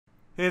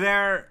Hey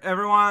there,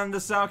 everyone,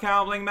 this is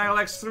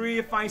MaGLX3.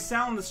 If I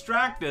sound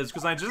distracted, it's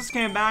because I just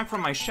came back from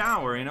my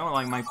shower, you know,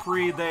 like my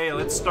pre-day,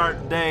 let's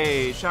start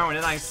day shower, and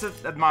then I sit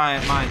at my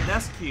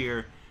desk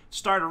here,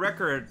 start a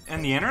record,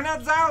 and the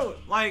internet's out!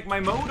 Like, my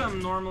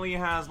modem normally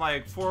has,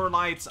 like, 4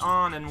 lights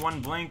on and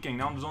 1 blinking.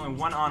 Now there's only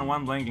 1 on,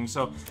 1 blinking,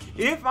 so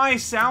if I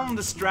sound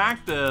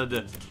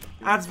distracted,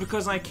 that's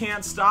because I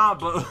can't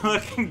stop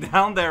looking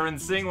down there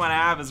and seeing what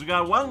happens. We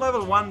got one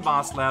level 1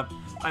 boss left.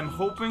 I'm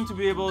hoping to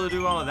be able to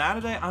do all of that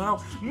today. I don't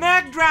know.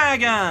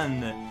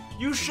 McDragon!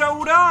 You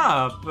showed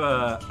up!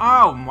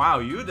 Oh, wow,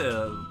 you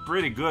did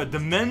pretty good.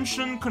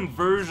 Dimension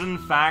Conversion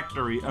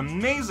Factory.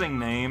 Amazing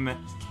name.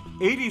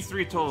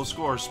 83 total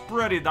scores.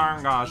 Pretty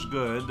darn gosh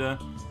good.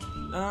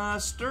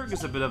 Sturg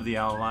is a bit of the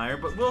outlier,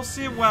 but we'll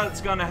see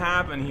what's gonna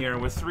happen here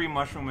with 3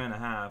 mushroom and a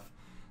half.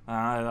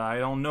 I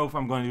don't know if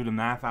I'm going to do the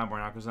math out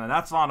right now, because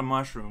that's a lot of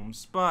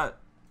mushrooms, but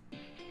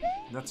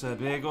that's a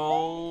big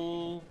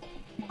ol'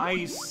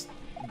 ice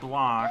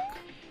block.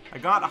 I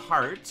got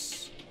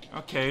hearts.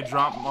 Okay,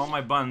 drop all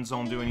my buttons,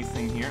 don't do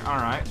anything here.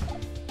 Alright.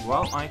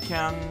 Well, I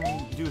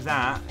can do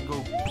that. Go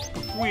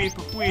pooey,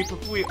 pooey,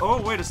 pooey.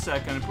 Oh, wait a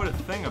second. I put a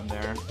thing up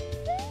there.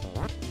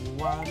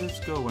 What is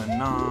going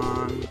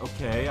on?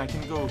 Okay, I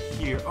can go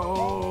here.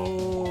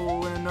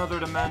 Oh, another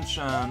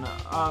dimension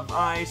of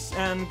ice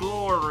and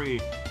glory.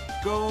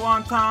 Go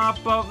on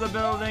top of the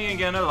building and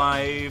get a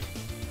life.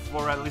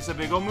 Or at least a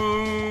big ol'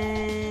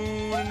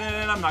 moon,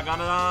 and I'm not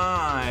gonna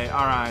die.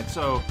 Alright,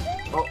 so,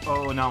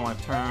 oh, now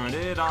I've turned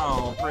it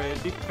all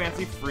pretty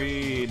fancy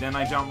free. Then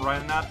I jump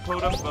right in that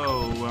pot of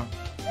bow.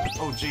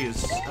 Oh,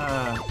 jeez.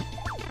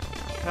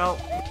 Help.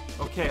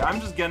 Okay,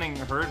 I'm just getting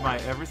hurt by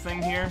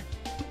everything here.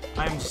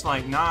 I'm just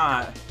like,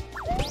 not.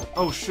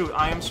 Oh, shoot,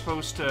 I am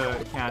supposed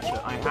to catch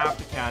it. I have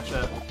to catch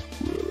it.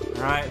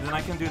 Alright, then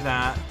I can do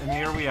that, and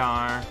here we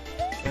are.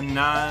 And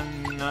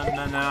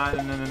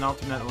an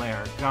alternate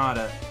layer. Got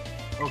it.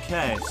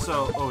 Okay,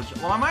 so,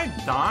 well, I might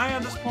die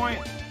at this point,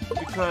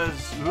 because,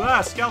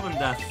 skeleton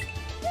death,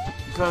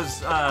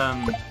 because,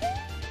 I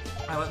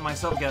let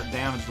myself get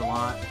damaged a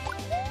lot,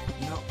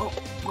 you know. Oh,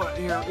 but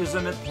here is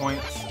a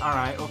midpoint.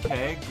 Alright,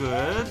 okay,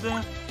 good,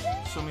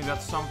 so maybe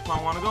that's something I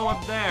want to go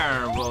up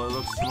there. Well, it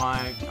looks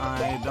like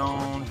I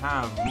don't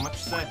have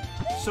much to say,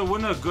 so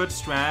wouldn't a good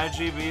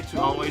strategy be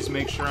to always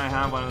make sure I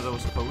have one of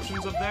those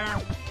potions up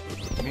there?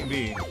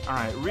 Maybe.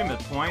 Alright,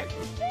 re-midpoint,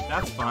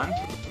 that's fun.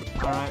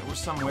 Alright, we're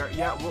somewhere.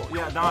 Yeah, well,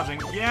 yeah,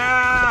 dodging.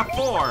 Yeah,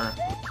 4!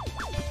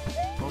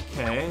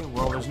 Okay,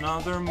 well, there's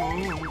another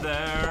moon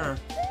there.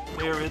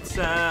 Here it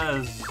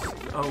says...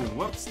 Oh,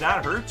 whoops,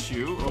 that hurts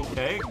you.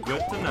 Okay,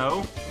 good to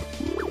know.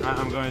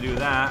 I'm gonna do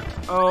that.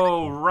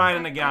 Oh, right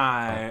in the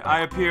guy.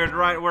 I appeared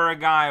right where a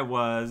guy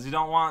was. You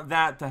don't want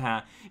that to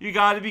happen. You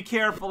gotta be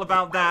careful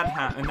about that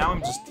happening. And now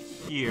I'm just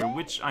here,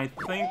 which I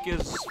think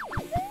is...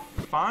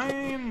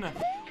 fine?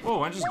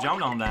 Whoa, I just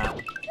jumped on that.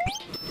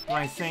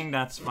 I think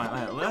that's fine.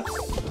 Right, let's...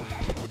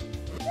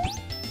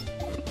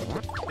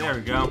 There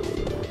we go.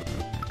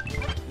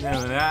 There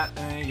with that,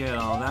 and you get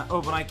all that. Oh,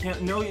 but I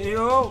can't... No,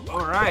 oh,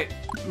 alright.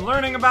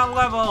 Learning about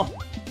level.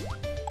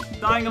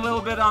 Dying a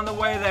little bit on the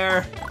way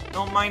there.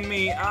 Don't mind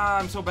me. Ah,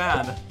 I'm so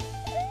bad.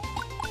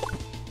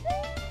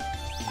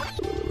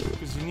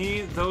 Because you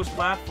need those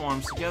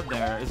platforms to get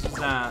there. It's just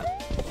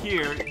that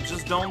here,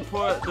 just don't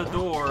put the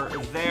door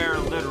there,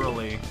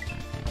 literally.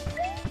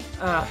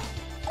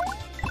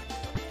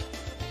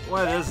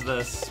 What is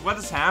this? What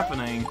is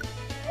happening?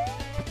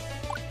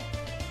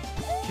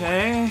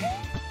 Okay,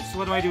 so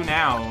what do I do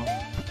now?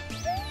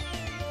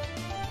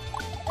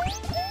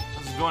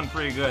 This is going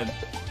pretty good.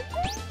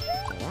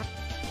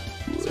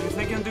 Is there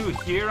anything I can do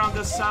here on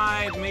this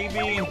side,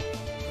 maybe?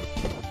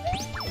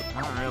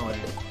 Not really.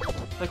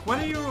 Like, what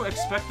do you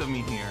expect of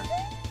me here?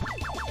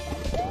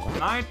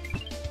 Can I...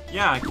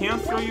 Yeah, I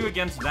can't throw you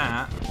against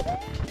that.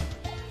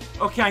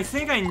 Okay, I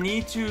think I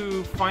need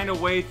to find a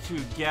way to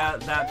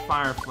get that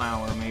fire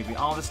flower, maybe.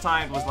 All this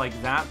time it was like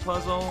that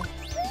puzzle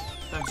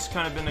that I've just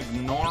kind of been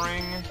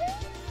ignoring.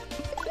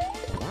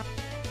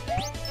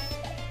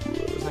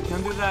 Because I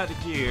can do that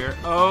here.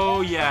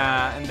 Oh,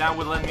 yeah, and that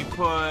would let me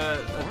put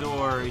a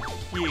door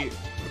here.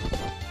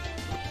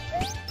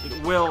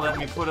 It will let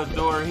me put a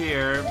door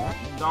here.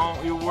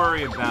 Don't you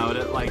worry about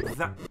it, like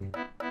that.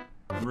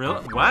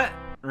 Really? What?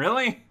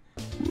 Really?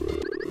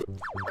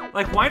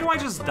 Like, why do I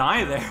just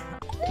die there?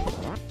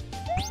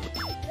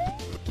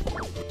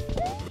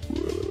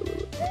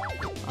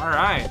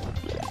 Alright.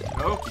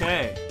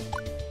 Okay.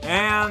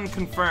 And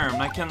confirmed.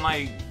 I can,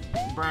 like,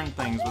 burn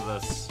things with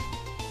this.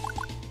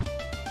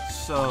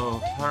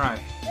 So,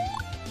 alright.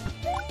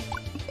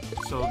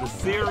 So the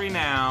theory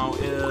now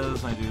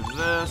is I do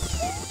this.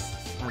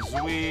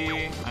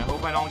 I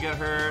hope I don't get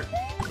hurt.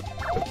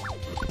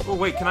 Oh,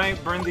 wait, can I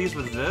burn these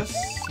with this?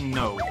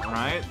 No,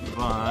 right?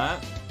 But...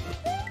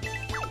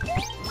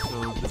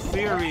 So the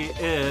theory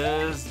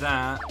is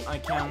that I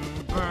can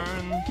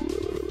burn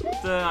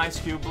the ice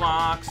cube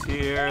blocks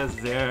here.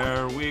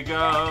 There we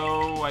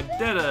go. I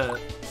did it.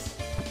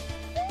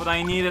 But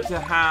I needed to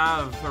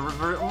have a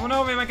revert. Oh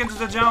no, maybe I can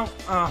just jump.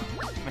 Oh,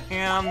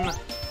 man.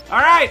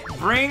 Alright,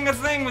 bring the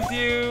thing with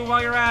you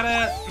while you're at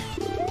it.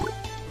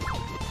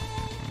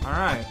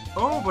 Alright.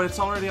 Oh, but it's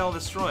already all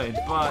destroyed.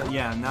 But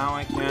yeah, now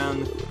I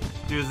can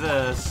do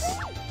this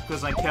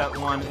because I kept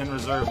one in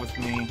reserve with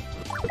me.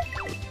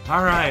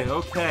 Alright,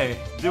 okay.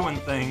 Doing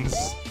things.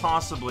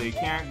 Possibly.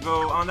 Can't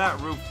go on that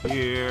roof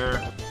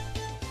here.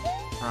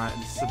 Alright,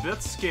 it's a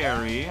bit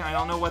scary. I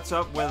don't know what's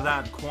up with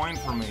that coin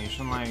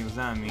formation. Like, does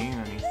that mean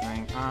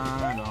anything?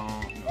 I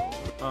don't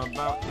know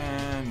about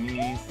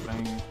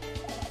anything.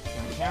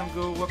 I can't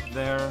go up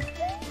there.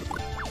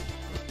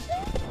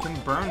 I can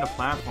burn the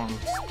platform.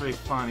 It's pretty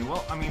funny.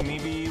 Well, I mean,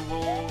 maybe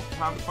we'll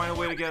have to find a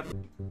way to get...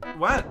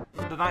 What?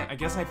 Did I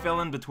guess I fell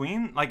in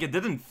between? Like, it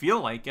didn't feel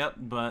like it,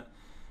 but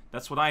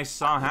that's what I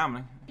saw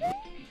happening.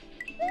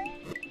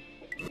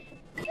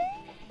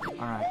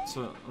 Alright,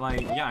 so,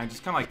 like, yeah, I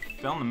just kind of, like,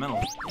 fell in the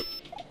middle.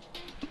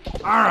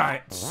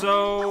 Alright,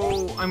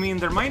 so, I mean,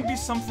 there might be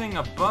something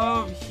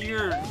above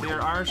here.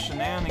 There are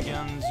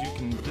shenanigans you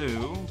can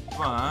do,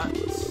 but...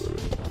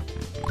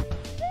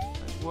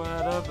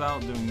 What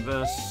about doing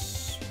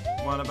this?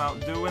 What about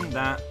doing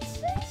that?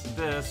 It's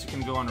this, you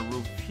can go on the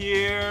roof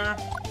here.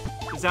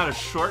 Is that a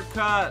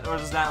shortcut, or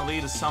does that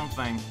lead to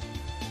something?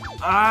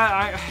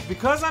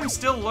 Because I'm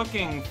still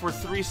looking for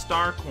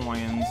 3-star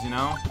coins, you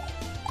know?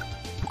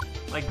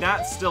 Like,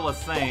 that's still a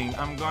thing.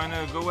 I'm going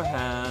to go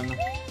ahead,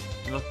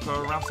 look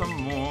around some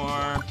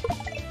more.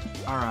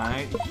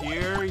 Alright,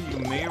 here you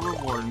may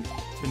reward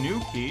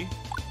Tanuki.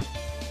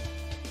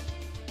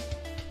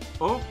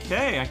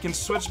 Okay, I can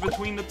switch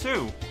between the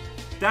two.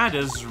 That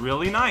is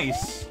really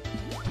nice.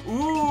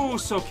 Ooh,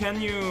 so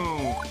can you...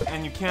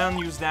 And you can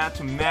use that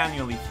to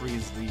manually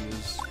freeze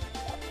these.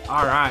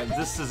 Alright,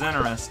 this is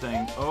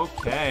interesting.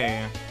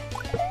 Okay.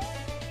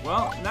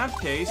 Well, in that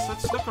case,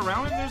 let's look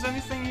around if there's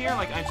anything here.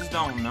 Like, I just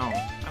don't know.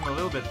 I'm a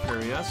little bit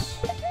curious.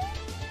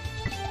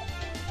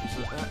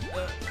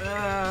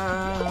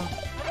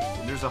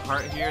 There's a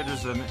heart here.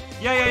 There's a...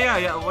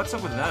 Yeah. What's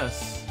up with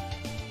this?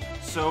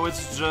 So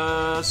it's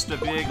just a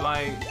big,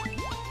 like...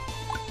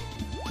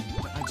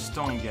 I just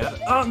don't get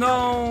it. Oh,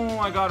 no!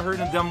 I got hurt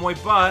in a dumb way,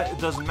 but it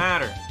doesn't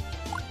matter.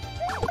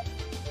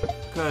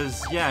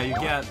 Because, yeah, you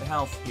get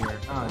health here.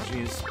 Oh,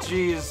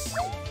 jeez.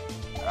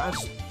 I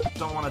just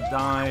don't want to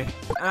die.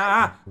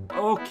 Ah!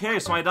 Okay,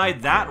 so I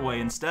died that way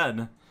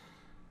instead.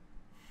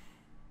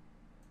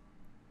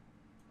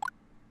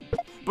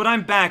 But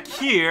I'm back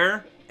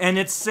here, and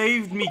it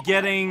saved me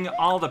getting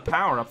all the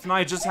power-ups. Now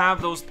I just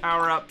have those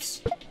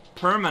power-ups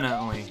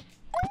permanently.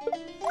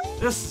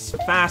 This is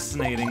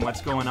fascinating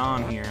what's going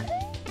on here.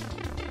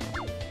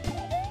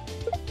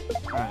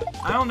 Alright,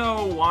 I don't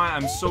know why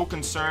I'm so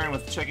concerned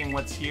with checking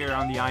what's here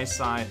on the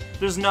eyesight.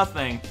 There's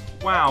nothing.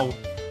 Wow.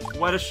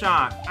 What a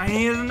shot. I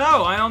needed to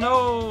know. I don't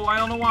know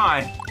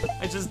why.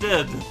 I just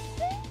did.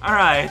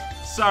 Alright.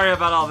 Sorry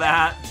about all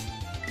that.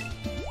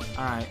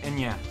 Alright, and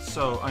yeah.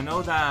 So, I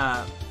know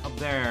that up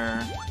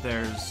there,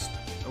 there's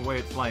a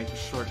way to, like,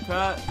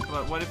 shortcut.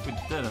 But what if we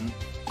didn't?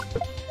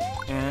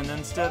 And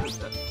instead...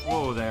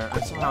 Whoa there. I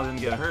somehow didn't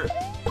get hurt.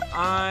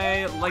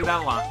 I like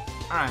that a lot.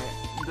 Alright.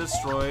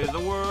 Destroy the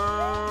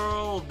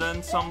world.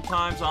 And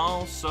sometimes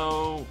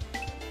also...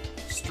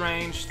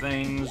 strange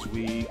things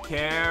we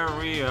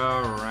carry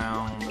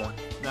around.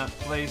 That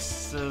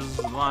place is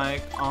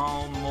like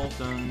all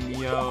molten,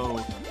 yo.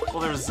 Well,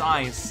 there's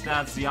ice.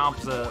 That's the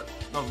opposite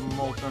of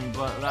molten,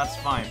 but that's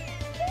fine.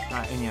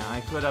 Alright, and yeah,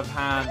 I could have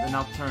had an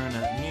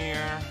alternate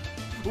here.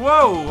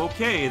 Whoa!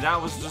 Okay,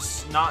 that was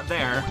just not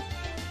there.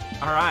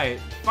 Alright,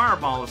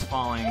 fireball is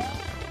falling.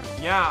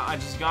 Yeah, I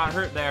just got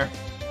hurt there.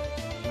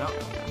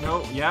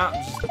 No, yeah,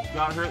 just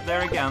got hurt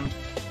there again.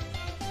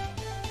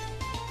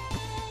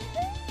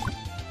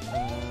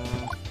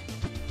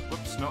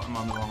 No, I'm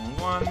on the wrong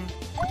one.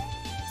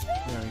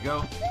 There we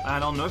go. I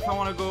don't know if I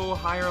want to go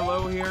high or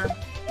low here.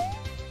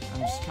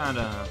 I'm just kind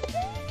of...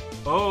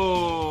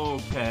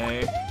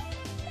 Okay.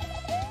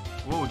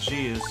 Whoa,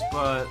 jeez.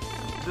 But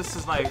this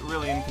is, like,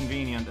 really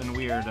inconvenient and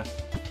weird.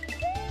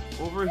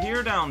 Over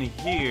here, down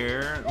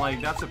here, like,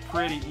 that's a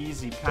pretty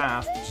easy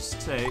path to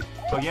just take.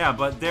 Oh, yeah,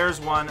 but there's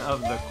one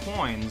of the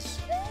coins.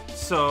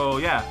 So,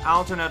 yeah,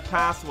 alternate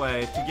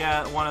pathway to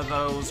get one of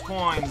those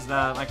coins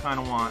that I kind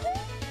of want.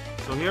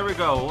 So here we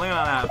go, look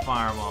at that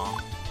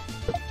fireball.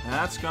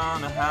 That's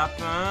gonna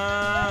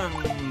happen.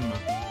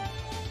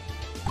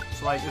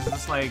 So like, is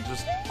this like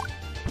just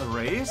a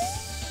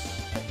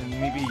race? And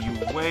maybe you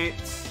wait.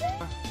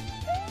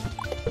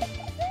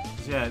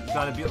 Yeah, it's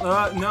gotta be,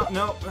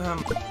 no.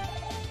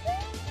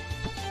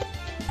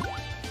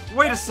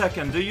 Wait a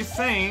second, do you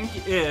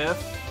think if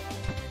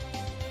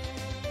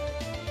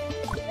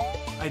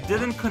I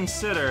didn't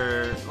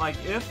consider, like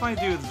if I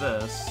do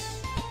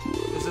this,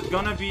 is it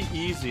gonna be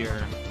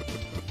easier?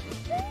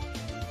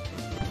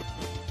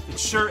 It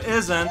sure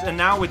isn't, and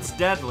now it's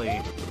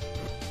deadly.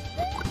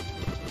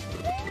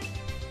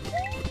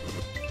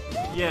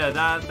 Yeah,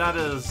 that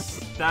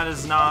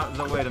is not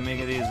the way to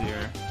make it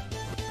easier.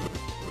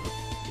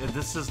 Yeah,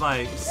 this is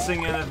like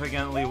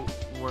significantly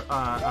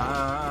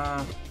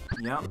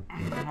yep.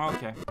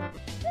 Okay.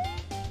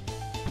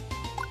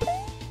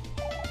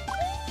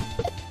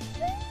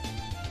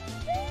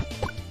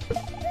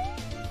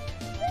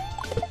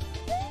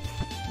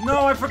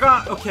 No, I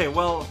forgot! Okay,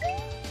 well...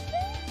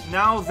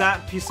 Now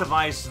that piece of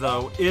ice,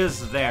 though,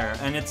 is there.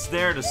 And it's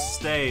there to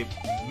stay.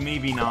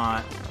 Maybe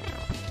not.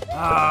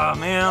 Ah,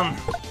 man.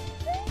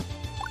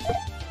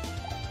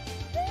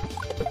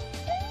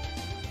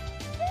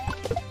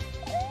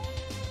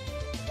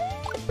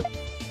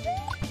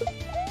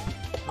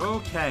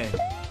 Okay.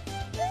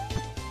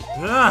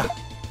 Ugh.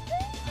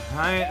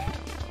 Alright.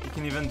 You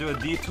can even do a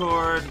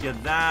detour to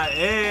get that.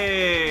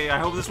 Hey! I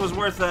hope this was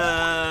worth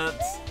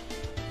it.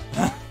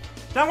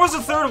 That was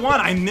the third one!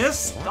 I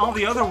missed all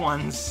the other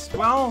ones.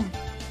 Well...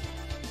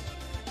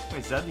 Wait,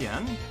 is that the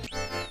end?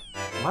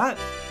 What?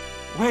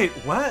 Wait,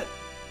 what?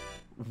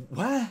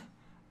 What?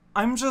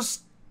 I'm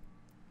just...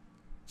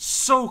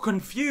 so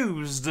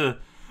confused. Was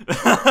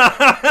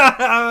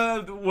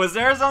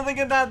there something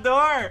in that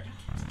door?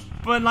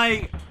 But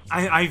like,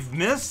 I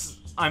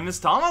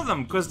missed all of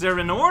them, because they're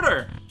in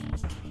order.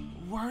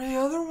 Where are the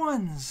other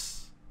ones?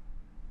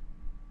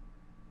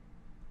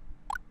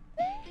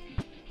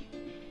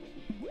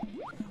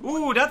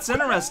 Ooh, that's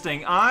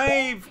interesting.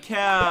 I've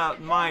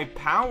kept my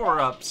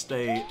power-up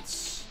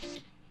states.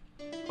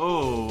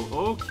 Oh,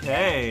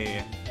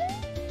 okay.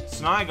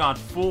 So now I got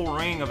full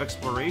ring of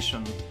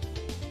exploration.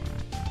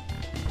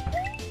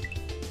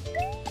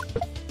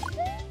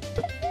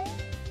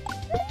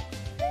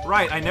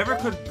 Right, I never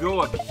could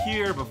go up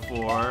here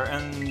before,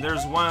 and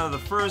there's one of the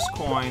first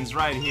coins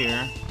right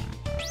here.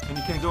 And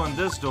you can go in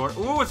this door.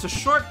 Ooh, it's a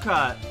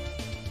shortcut!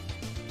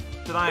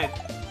 That I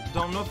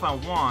don't know if I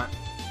want.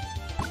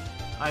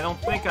 I don't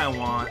think I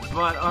want,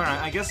 but alright,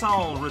 I guess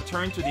I'll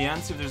return to the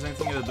end, see if there's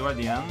anything at the door at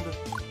the end.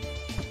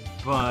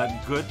 But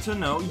good to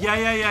know.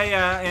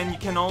 Yeah, and you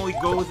can only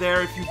go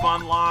there if you've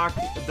unlocked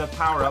the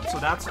power-up, so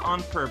that's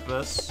on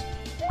purpose.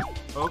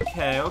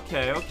 Okay.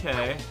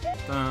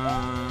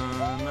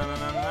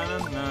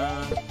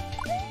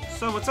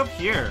 So what's up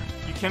here?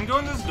 You can go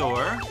in this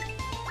door.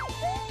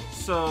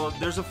 So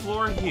there's a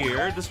floor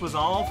here. This was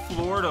all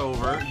floored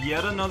over.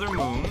 Yet another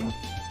moon.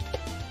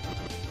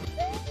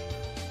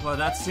 Well,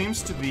 that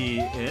seems to be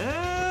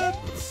it.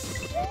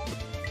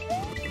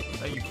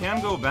 You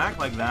can go back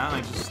like that. I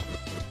just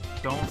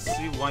don't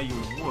see why you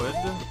would.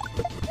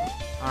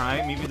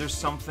 Alright, maybe there's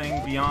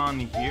something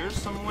beyond here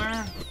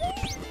somewhere?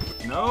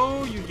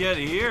 No, you get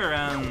here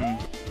and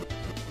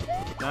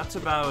that's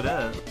about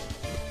it.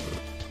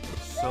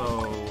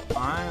 So,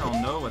 I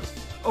don't know what's...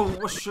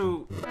 Oh,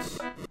 shoot!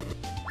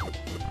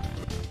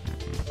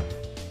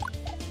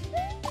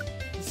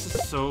 This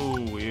is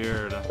so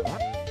weird.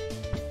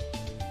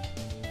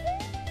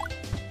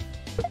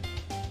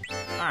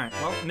 Alright,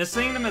 well,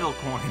 missing the middle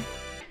coin.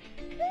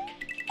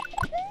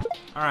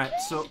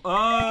 Alright, so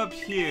up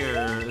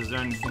here, is there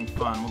anything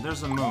fun? Well,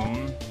 there's a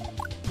moon.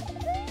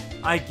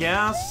 I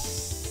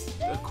guess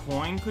a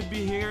coin could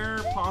be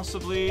here,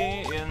 possibly,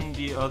 in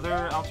the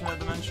other alternate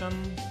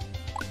dimension.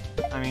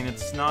 I mean,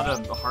 it's not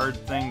a hard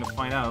thing to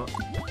find out.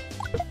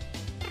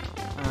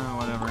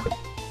 Whatever.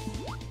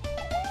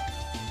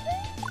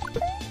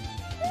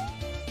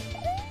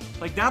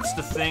 Like, that's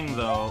the thing,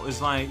 though,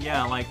 is like,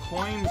 yeah, like,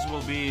 coins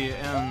will be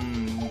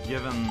in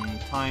given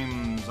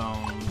time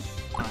zones.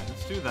 Alright,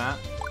 let's do that.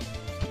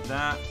 Let's do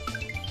that.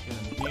 Get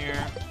in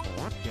here.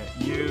 Get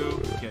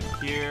you. Get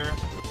here.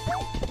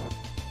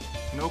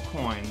 No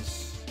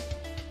coins.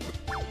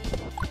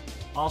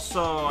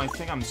 Also, I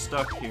think I'm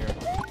stuck here.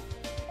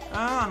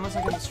 Unless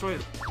I can destroy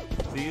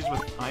these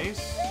with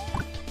ice?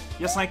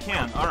 Yes, I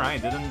can.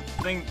 Alright, didn't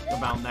think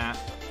about that.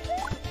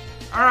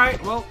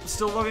 Alright, well,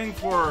 still looking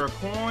for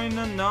coin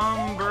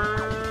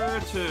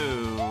number 2.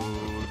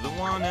 The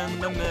one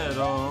in the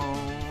middle.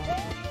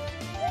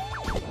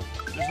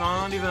 There's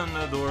not even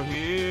a door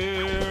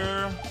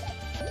here.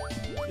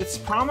 It's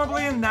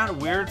probably in that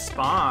weird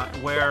spot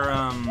where,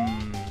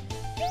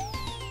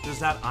 there's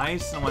that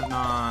ice and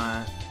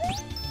whatnot.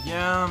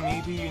 Yeah,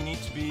 maybe you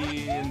need to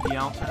be in the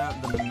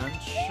alternate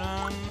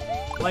dimension.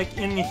 Like,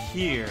 in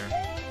here.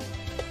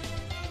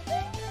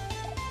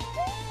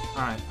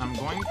 Alright, I'm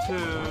going to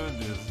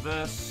do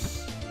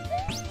this.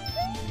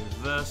 Do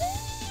this.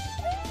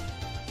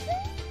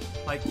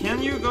 Like,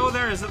 can you go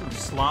there? Is it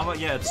just lava?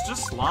 Yeah, it's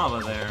just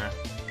lava there.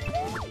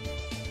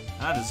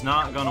 That is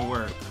not gonna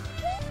work.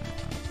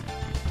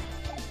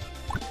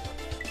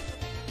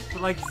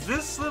 But, like,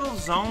 this little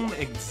zone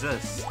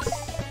exists.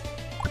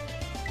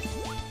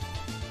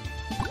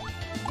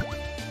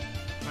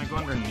 Can I go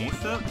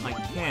underneath it? I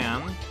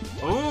can.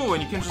 Oh,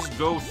 and you can just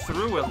go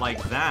through it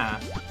like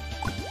that.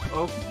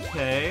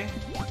 Okay.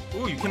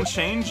 Ooh, you can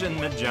change in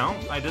mid-jump?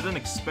 I didn't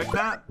expect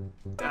that.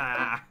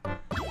 Ah.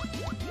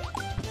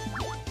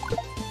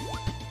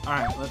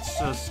 Alright, let's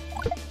just...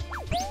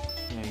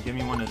 Yeah, give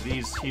me one of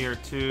these here,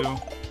 too.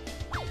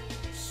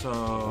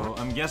 So,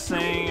 I'm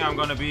guessing I'm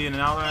gonna be in an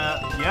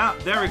outlet. Yeah,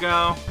 there we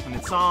go. And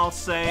it's all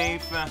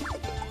safe.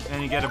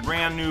 And you get a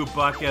brand new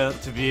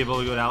bucket to be able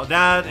to go out.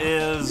 That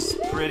is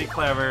pretty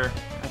clever.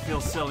 I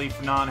feel silly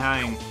for not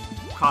having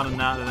caught a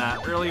knot of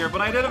that earlier, but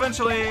I did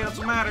eventually. That's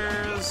what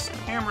matters.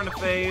 Hammer in the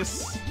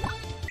face.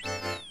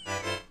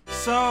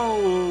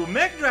 So,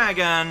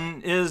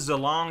 MaGLX3 is a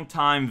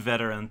long-time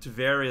veteran to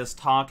various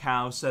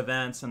talkhouse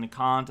events and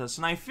contests,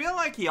 and I feel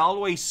like he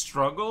always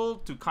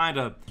struggled to kind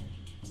of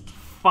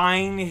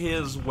find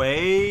his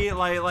way,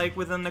 like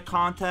within the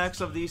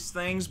context of these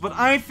things, but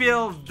I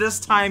feel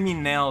this time he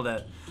nailed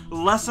it.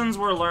 Lessons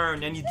were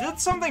learned, and he did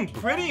something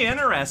pretty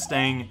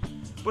interesting,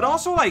 but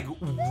also, like,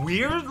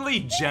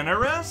 weirdly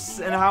generous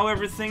in how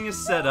everything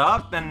is set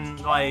up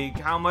and, like,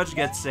 how much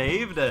gets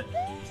saved.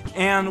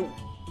 And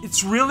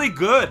it's really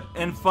good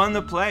and fun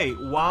to play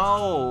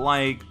while,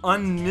 like,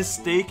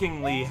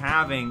 unmistakably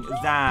having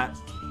that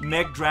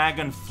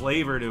MaGLX3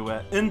 flavor to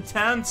it.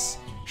 Intense,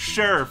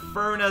 sure.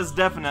 Furnace,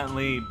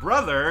 definitely.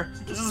 Brother?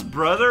 Is this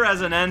Brother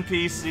as an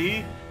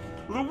NPC?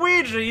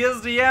 Luigi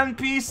is the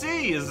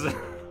NPCs!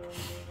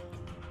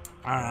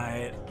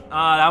 Alright.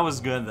 That was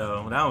good,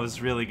 though. That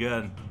was really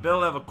good.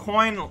 Build of a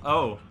coin.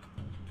 Oh.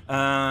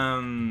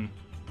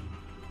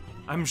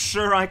 I'm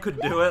sure I could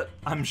do it.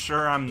 I'm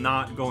sure I'm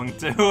not going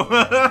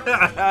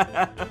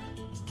to.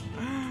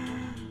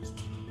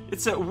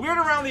 It's weird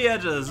around the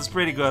edges. It's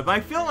pretty good. But I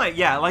feel like,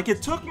 yeah, like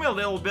it took me a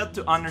little bit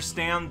to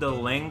understand the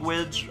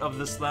language of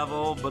this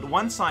level. But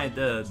once I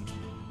did,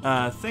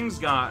 things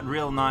got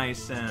real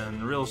nice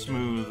and real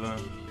smooth.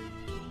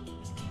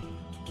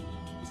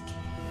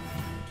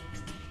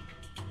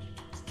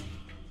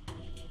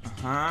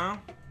 Uh-huh.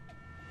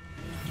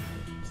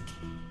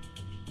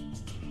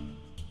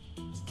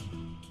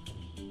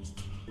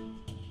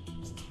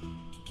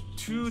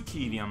 Too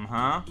tedium,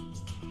 huh?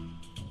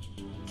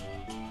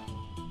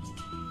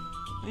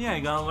 Yeah,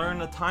 you gotta learn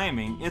the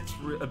timing. It's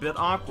a bit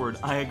awkward.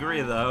 I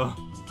agree, though.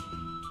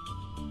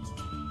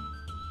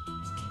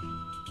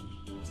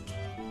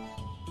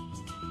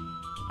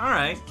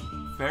 Alright,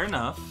 fair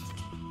enough.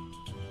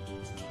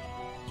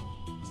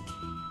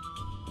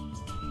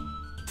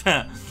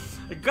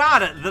 I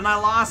got it, then I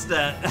lost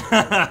it.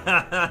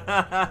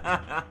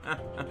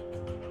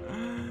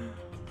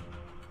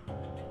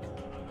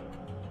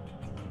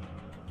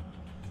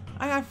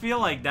 I feel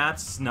like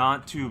that's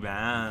not too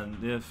bad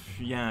if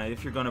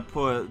you're gonna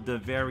put the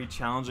very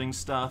challenging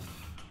stuff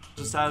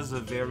just as a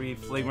very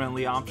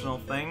flagrantly optional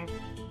thing.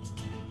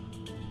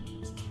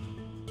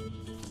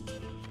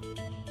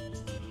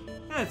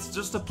 Yeah, it's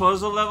just a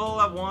puzzle level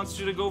that wants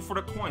you to go for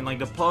the coin. Like,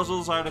 the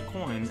puzzles are the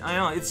coin. I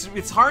know,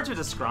 it's hard to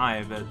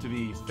describe, to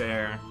be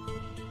fair.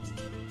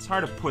 It's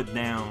hard to put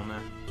down.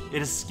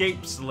 It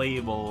escapes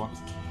label.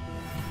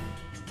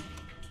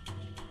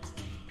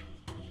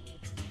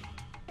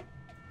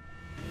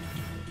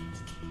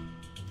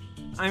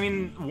 I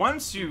mean,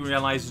 once you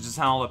realize just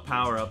how all the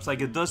power-ups,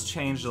 like, it does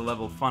change the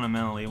level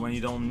fundamentally when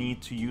you don't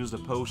need to use the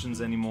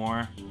potions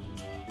anymore.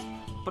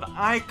 But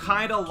I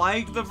kinda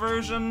like the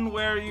version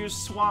where you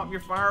swap your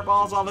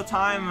fireballs all the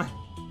time.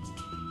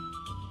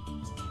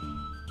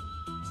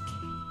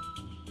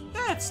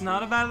 Yeah, it's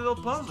not a bad little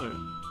puzzle.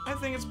 I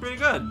think it's pretty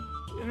good.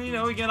 And, you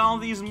know, we get all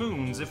these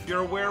moons if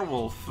you're a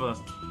werewolf.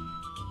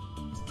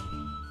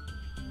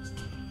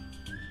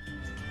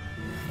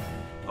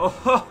 Oh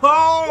ho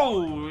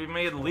ho! We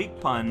made a leak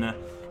pun.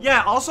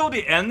 Yeah, also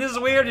the end is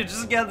weird. You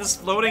just get this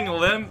floating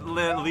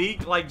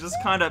leak, like, just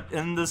kind of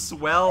in this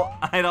well.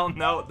 I don't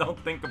know. Don't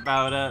think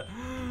about it.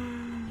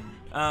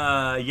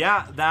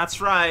 Yeah,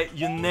 that's right.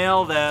 You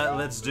nailed it.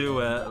 Let's do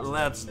it.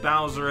 Let's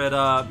Bowser it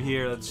up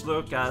here. Let's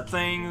look at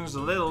things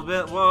a little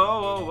bit.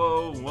 Whoa, whoa,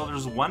 whoa. Well,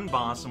 there's one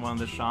boss in one of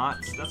the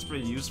shots. That's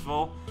pretty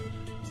useful.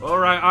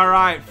 Alright,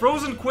 alright.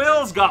 Frozen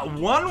Quills got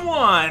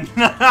 1-1.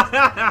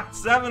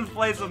 7th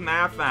place of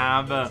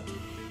Mafab. A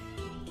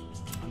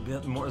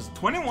bit more. It's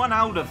 21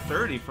 out of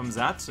 30 from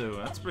Zatsu.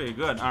 That's pretty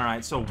good.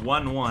 Alright, so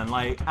 1-1.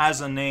 Like,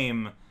 as a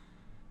name,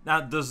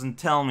 that doesn't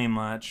tell me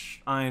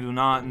much. I do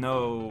not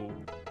know.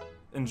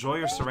 Enjoy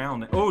your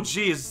surroundings. Oh,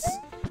 jeez.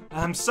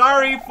 I'm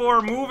sorry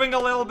for moving a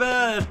little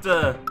bit.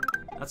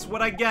 That's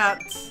what I get.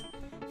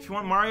 If you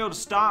want Mario to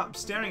stop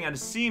staring at the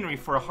scenery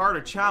for a harder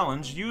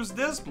challenge, use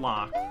this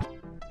block.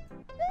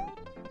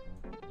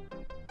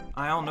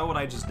 I don't know what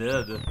I just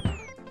did.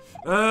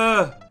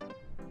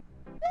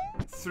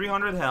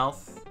 300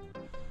 health.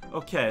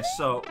 Okay,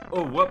 so...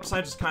 Oh, whoops,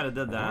 I just kind of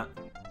did that.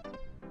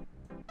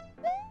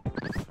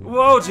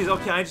 Whoa, jeez,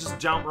 okay, I just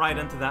jumped right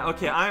into that.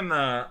 Okay,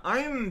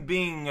 I'm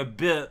being a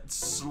bit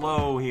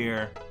slow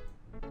here.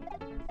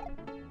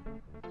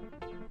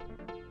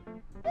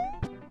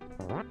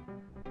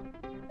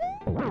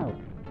 Oh,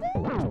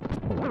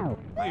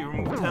 you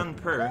remove 10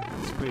 per.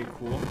 That's pretty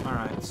cool.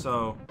 Alright,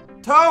 so...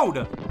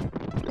 Toad!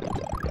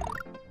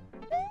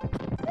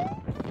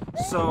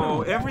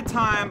 So, every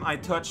time I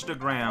touch the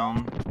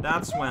ground,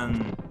 that's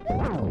when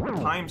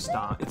time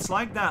stops. It's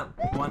like that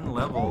one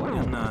level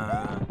in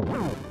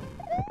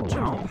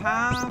Jump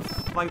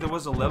Path. Like, there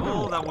was a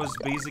level that was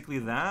basically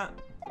that.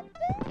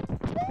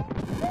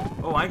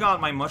 Oh, I got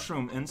my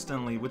mushroom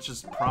instantly, which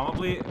is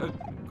probably a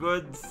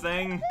good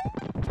thing.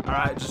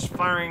 Alright, just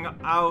firing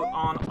out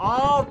on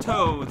all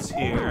toads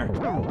here.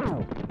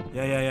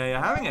 Yeah.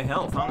 Having a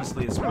health,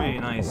 honestly, is pretty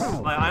nice.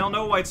 Like, I don't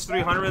know why it's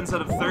 300 instead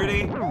of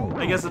 30.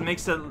 I guess it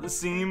makes it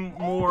seem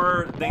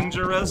more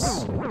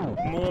dangerous.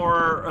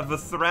 more of a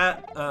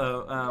threat.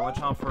 Watch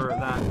out for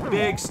that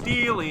big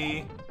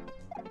Steely.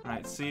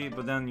 Alright, see,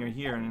 but then you're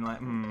here and you're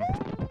like,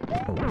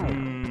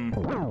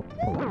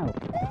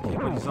 Okay,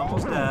 but he's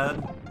almost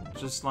dead.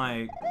 Just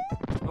like,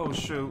 oh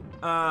shoot.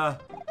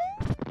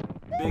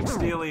 Big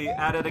Steely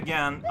at it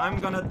again. I'm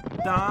gonna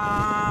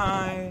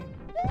die.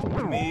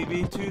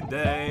 Maybe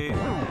today.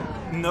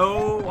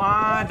 No,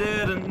 I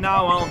didn't.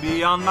 Now I'll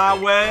be on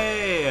my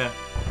way.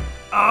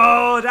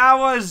 Oh, that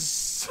was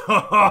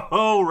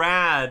so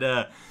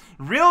rad.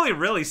 Really,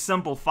 really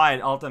simple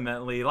fight,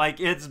 ultimately. Like,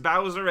 it's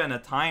Bowser and a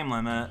time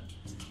limit.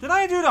 Did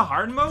I do the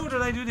hard mode, or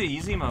did I do the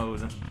easy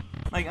mode?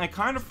 Like, I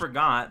kind of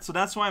forgot, so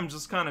that's why I'm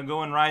just kind of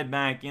going right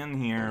back in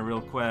here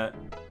real quick.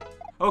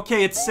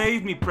 Okay, it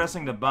saved me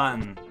pressing the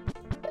button.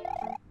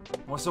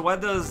 Well, so what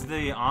does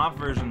the off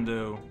version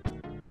do?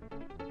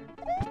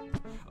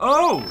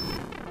 Oh!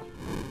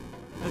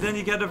 And then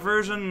you get a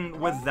version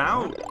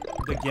without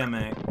the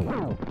gimmick.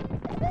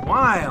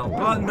 Wild,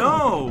 but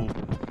no!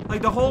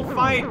 Like, the whole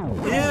fight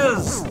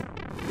is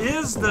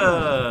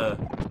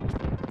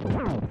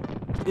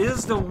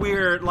the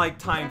weird, like,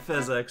 time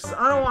physics.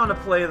 I don't want to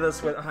play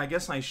this with, I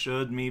guess I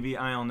should, maybe,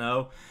 I don't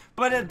know.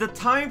 But the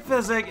time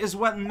physics is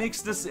what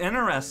makes this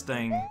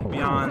interesting,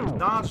 beyond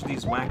dodge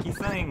these wacky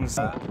things.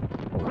 Okay,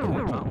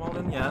 not well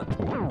then yet.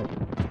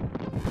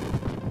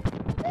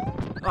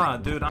 Ah,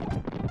 dude, no!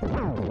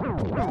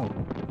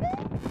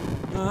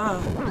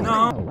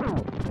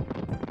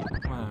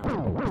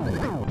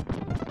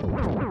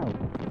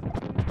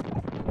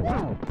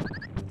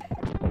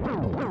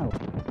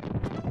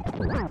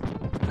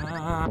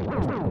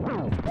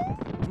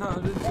 No,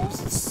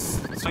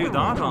 so you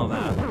dodge all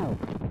that. No.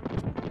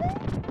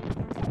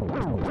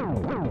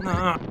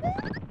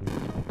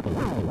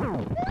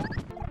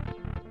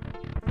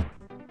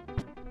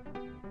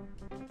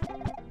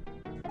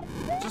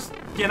 Just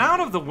get out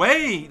of the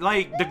way!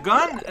 Like, the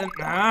gun and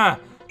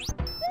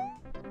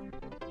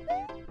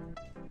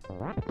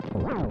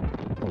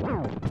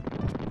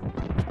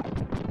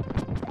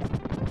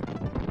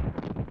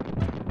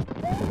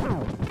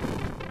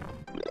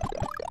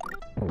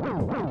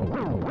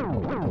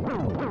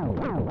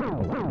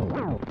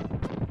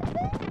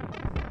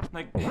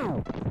like,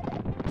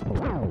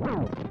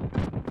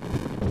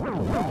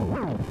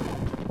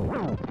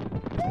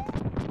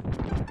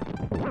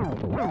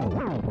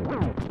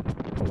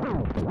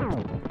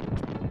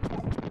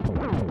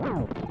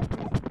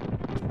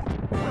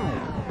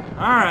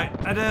 alright,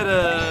 I did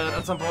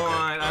at some point.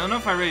 I don't know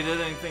if I really did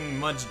anything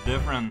much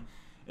different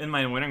in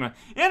my winning run.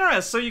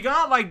 Interesting, so you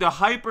got like the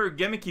hyper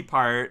gimmicky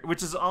part,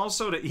 which is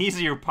also the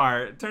easier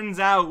part. Turns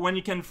out when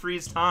you can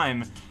freeze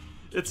time,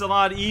 it's a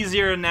lot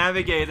easier to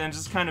navigate and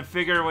just kind of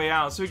figure your way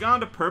out. So we got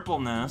the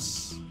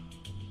purpleness.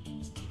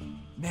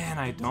 Man,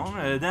 I don't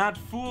know. That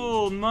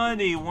fool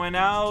Muddy went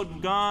out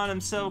and got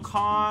himself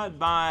caught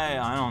by,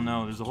 I don't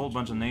know, there's a whole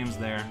bunch of names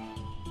there.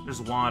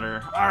 There's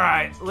water.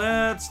 Alright,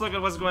 let's look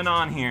at what's going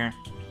on here.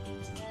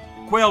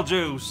 Quail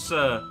juice.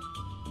 Alright.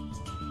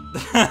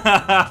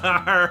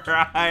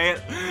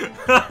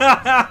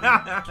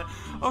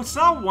 Oh, it's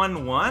not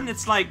 1-1,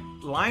 it's like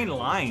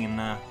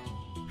line.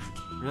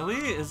 Really?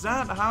 Is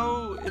that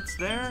how it's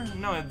there?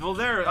 No, well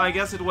there, I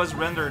guess it was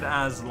rendered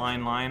as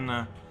line.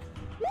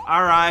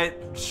 Alright,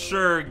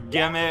 sure,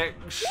 gimmick.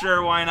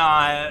 Sure, why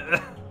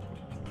not?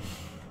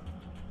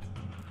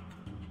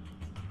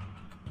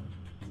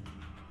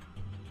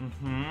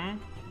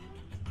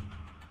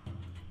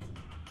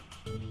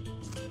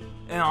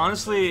 And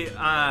honestly,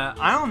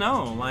 I don't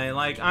know.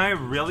 Like, I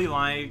really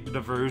like the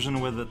version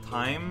with the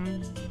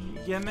time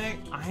gimmick.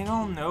 I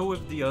don't know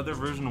if the other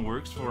version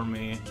works for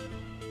me.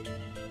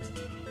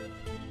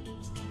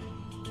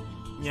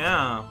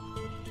 Yeah.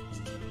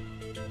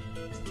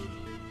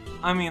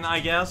 I mean, I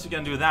guess you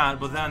can do that,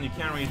 but then you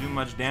can't really do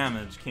much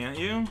damage, can't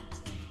you?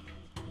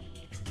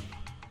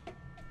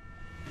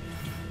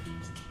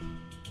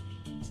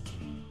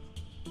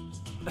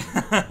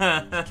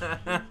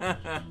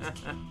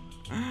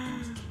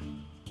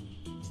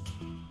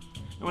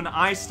 When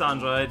I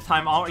stunned, right?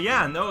 Time all.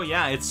 Yeah, no,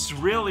 yeah, it's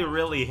really,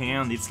 really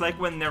handy. It's like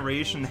when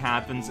narration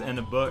happens in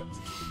a book.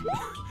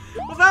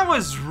 Well, that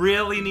was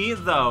really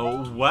neat,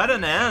 though. What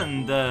an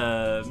end.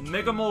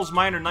 Megamol's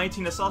Minor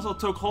 19 also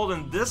took hold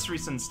in this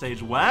recent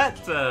stage. What?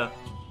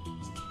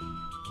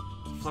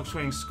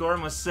 Fluctuating score, I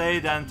must say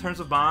that in terms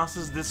of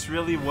bosses, this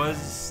really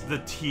was the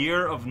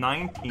tier of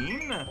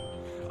 19?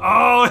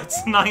 Oh,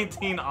 it's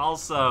 19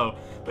 also.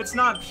 But it's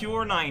not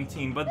pure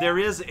 19, but there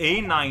is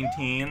a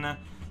 19.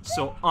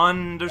 So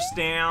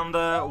understand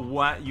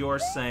what you're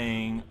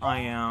saying.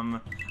 I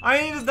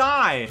need to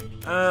die.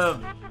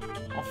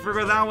 I'll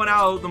figure that one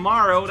out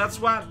tomorrow. That's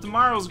what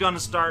tomorrow's gonna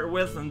start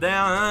with, and then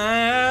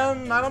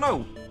I don't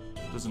know.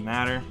 Doesn't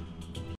matter.